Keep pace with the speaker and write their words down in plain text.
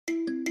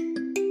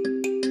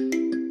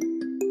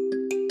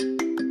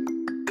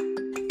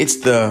It's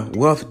the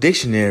Wealth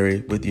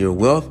Dictionary with your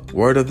wealth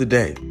word of the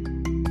day.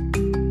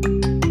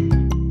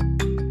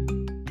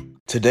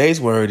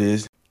 Today's word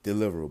is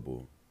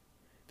deliverable.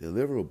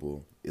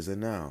 Deliverable is a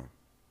noun.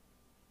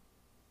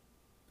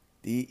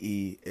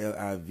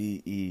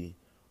 Deliverable.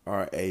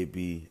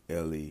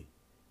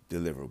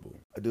 Deliverable.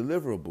 A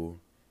deliverable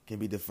can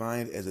be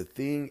defined as a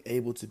thing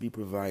able to be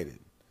provided,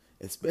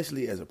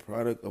 especially as a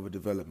product of a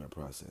development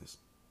process.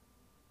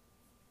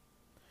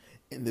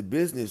 In the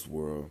business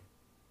world,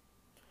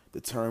 the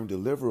term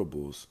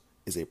deliverables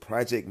is a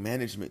project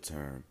management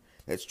term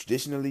that's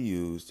traditionally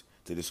used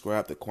to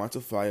describe the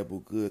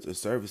quantifiable goods or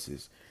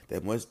services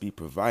that must be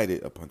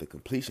provided upon the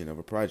completion of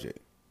a project.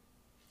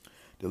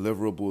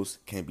 Deliverables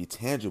can be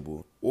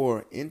tangible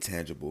or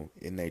intangible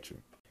in nature.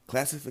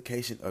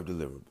 Classification of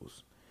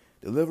deliverables.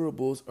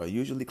 Deliverables are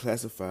usually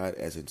classified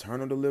as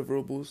internal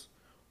deliverables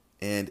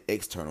and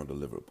external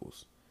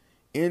deliverables.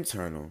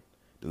 Internal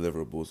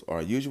deliverables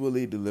are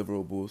usually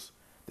deliverables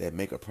that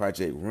make a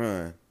project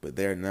run, but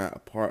they're not a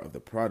part of the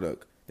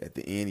product that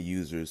the end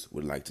users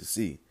would like to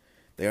see.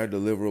 They are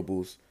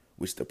deliverables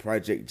which the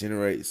project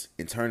generates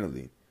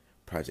internally.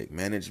 Project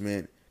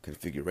management,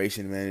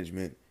 configuration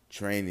management,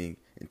 training,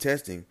 and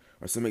testing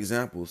are some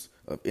examples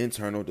of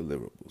internal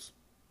deliverables.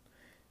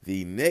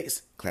 The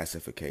next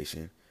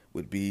classification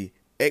would be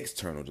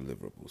external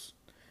deliverables.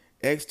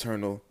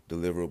 External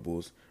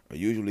deliverables are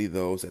usually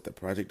those that the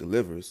project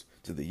delivers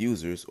to the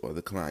users or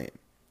the client.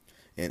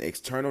 An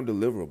external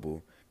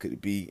deliverable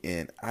could be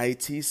an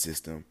IT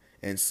system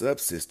and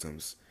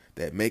subsystems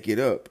that make it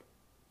up,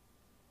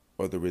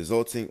 or the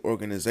resulting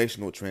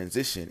organizational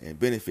transition and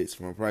benefits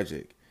from a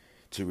project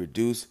to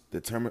reduce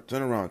the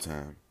turnaround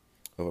time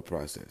of a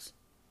process.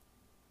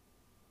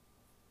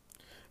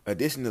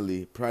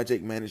 Additionally,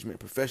 project management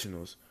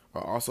professionals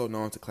are also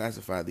known to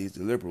classify these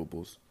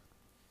deliverables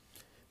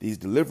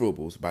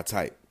by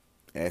type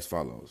as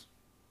follows.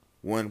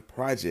 1.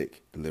 Project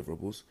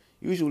deliverables.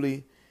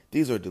 Usually,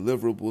 these are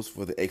deliverables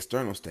for the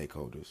external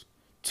stakeholders.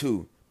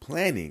 2.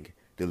 Planning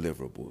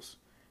deliverables,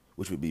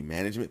 which would be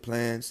management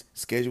plans,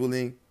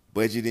 scheduling,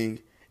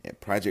 budgeting, and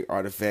project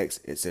artifacts,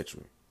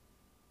 etc.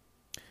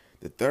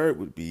 The third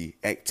would be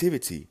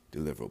activity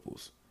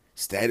deliverables,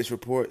 status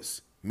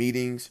reports,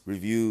 meetings,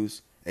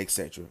 reviews,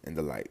 etc., and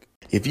the like.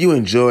 If you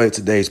enjoyed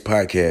today's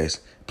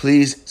podcast,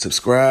 please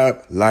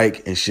subscribe,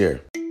 like, and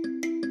share.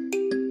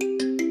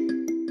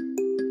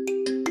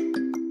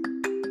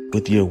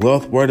 With your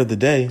wealth word of the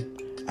day,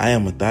 I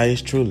am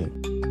Matthias Trulin.